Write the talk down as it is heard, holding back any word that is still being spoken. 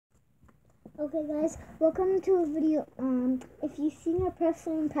Okay guys, welcome to a video. If you've seen our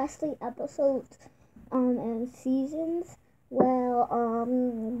Presley and Presley episodes, and seasons, well,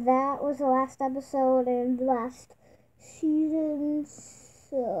 that was the last episode in the last season,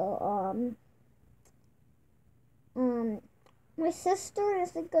 so, my sister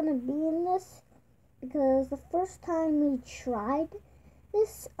isn't gonna be in this, because the first time we tried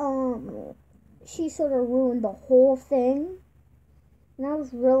this, she sort of ruined the whole thing. And I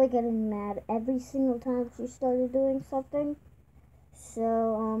was really getting mad every single time she started doing something.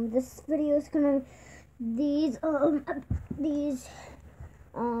 So, this video is gonna, these videos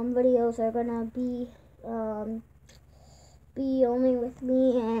are gonna be only with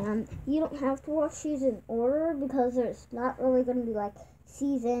me, and you don't have to watch these in order because there's not really gonna be like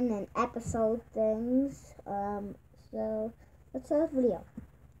season and episode things. So let's start the video.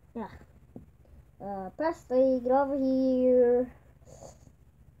 Yeah. Presley, get over here.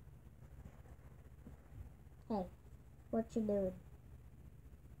 Hey, what you doing?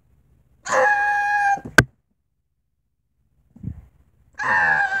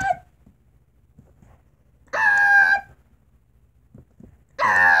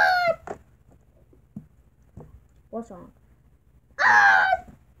 What's wrong?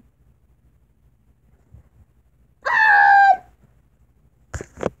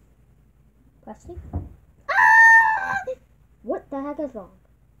 Presley? What the heck is wrong?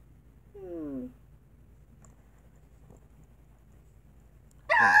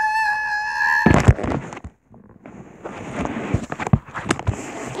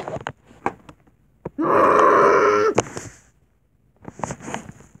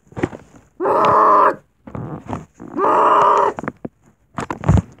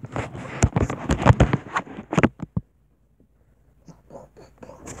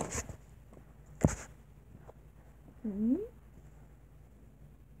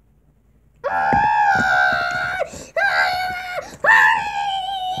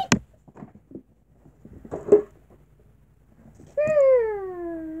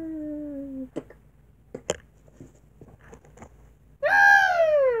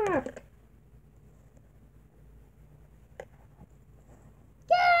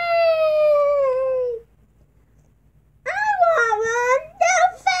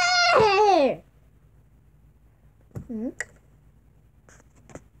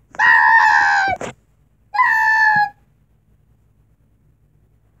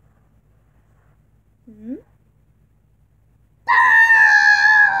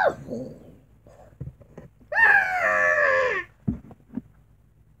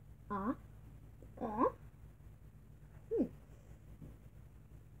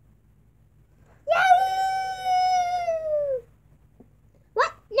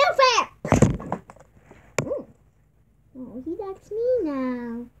 He likes me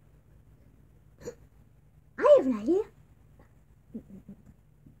now. I have an idea.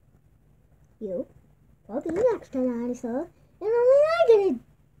 You will be the extra dinosaur, and only I get it.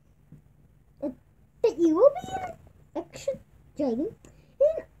 But you will be an extra dragon,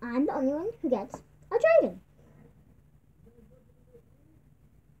 and I'm the only one who gets a dragon.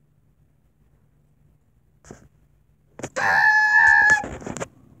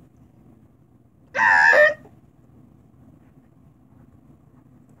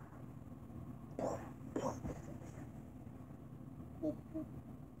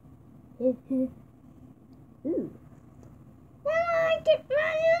 Ooh. Now I get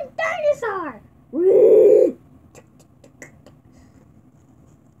my own dinosaur!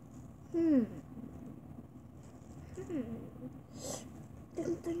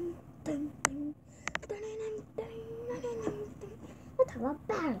 Let's have a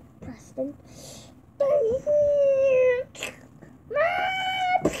battle, Preston.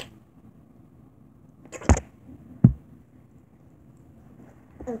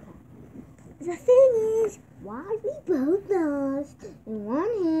 Okay. The thing is, why we both lost in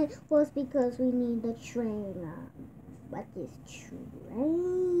one hit was because we need the trainer. What is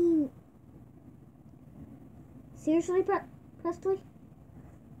train? Seriously, Presley?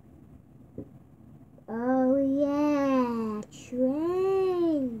 Oh yeah,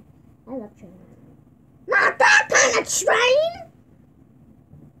 train. I love trains. Not that kind of train!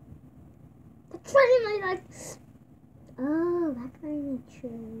 The train I like. Oh, that kind of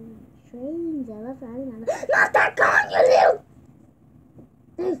train. Trains, I love riding on them. Not that kind, you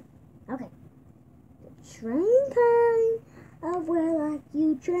little! Okay. The train kind of where like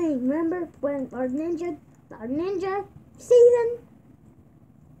you train. Remember when our ninja season?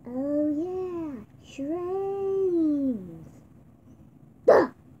 Oh yeah, trains. Duh!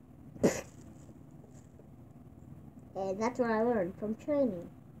 And that's what I learned from training.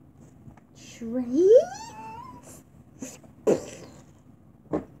 Trains?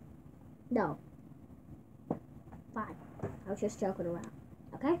 No. Fine. I was just joking around.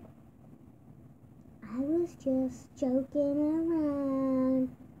 Okay? I was just joking around.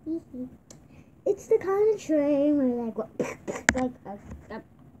 It's the kind of train where like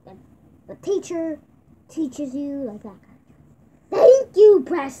a teacher teaches you like that. Thank you,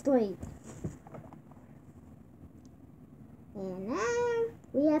 Presley. And now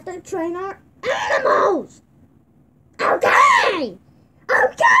we have to train our animals. Okay.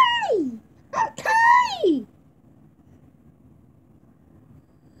 Okay. Okay. Okay.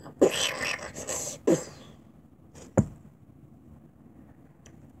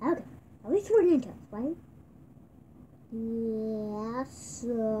 At least we're ninjas, right? Yeah,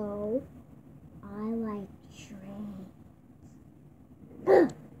 so I like trains.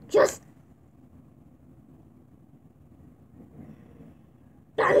 Just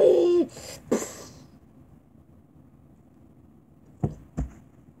yeah.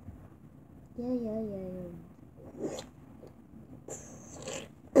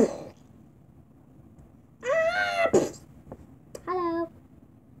 Hello.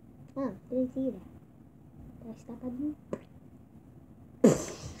 Oh, didn't see you there. Did I step on you?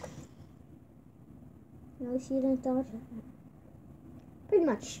 No, she didn't dodge it. Pretty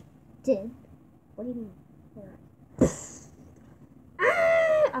much did. What do you mean? Okay.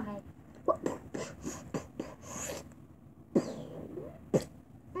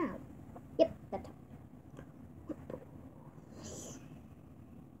 Ow. Yep, that's all.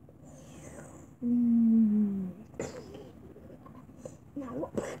 Now,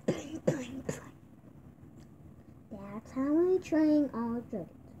 that's how we train our dragons.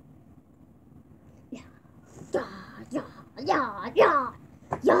 Yeah.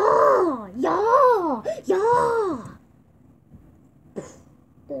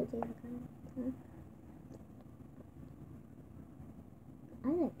 I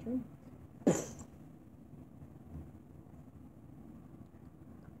like trains.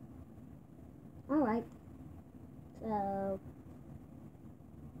 Alright. So